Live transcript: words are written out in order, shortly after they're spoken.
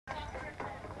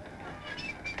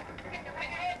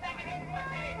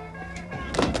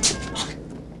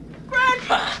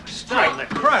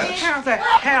Brad. How the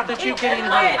hell did you get in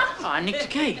here? Oh, I nicked a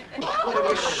key. Well,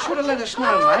 you should have let us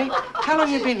know, mate. How long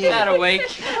you been here? About a week.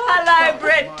 Hello,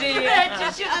 Brett, dear. Brett,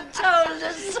 you should have told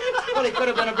us. Well, he could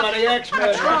have been a bloody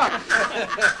ex-murderer.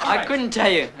 I couldn't tell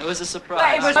you. It was a surprise.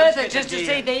 But it was worth it just to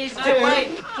see these two.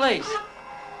 Wait, please.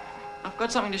 I've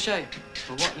got something to show you.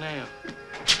 Well, what now?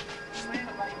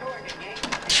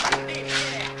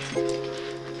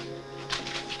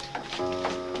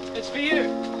 It's for you.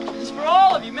 It's for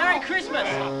all of you. Merry Christmas.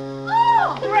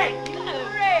 Oh, Brett.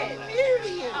 Brett.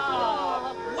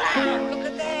 Oh, wow. Look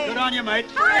at that. Good on you, mate.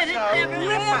 I didn't ever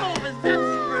remember was that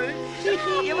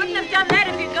spruce. You wouldn't have done that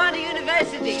if you'd gone to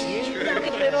university. Look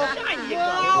at the little shine you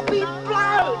got. I'll be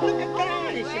blown. Look at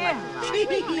that.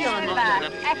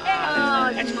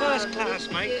 That's first class,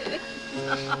 mate.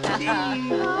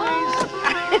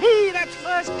 That's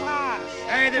first class.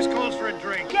 Hey, this calls for a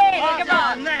drink. Yeah, come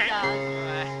on.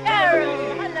 Harry.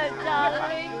 Hello,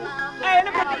 darling. Hey,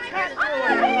 look at the cat. What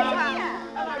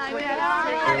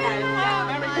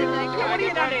are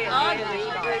you doing?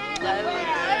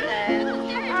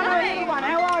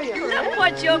 How are you? Look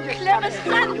what your clever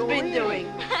son's been doing.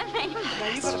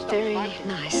 That's very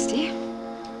nice, dear.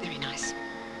 Very nice.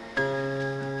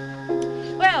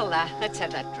 Well, let's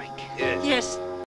have that drink. Yes. Yes.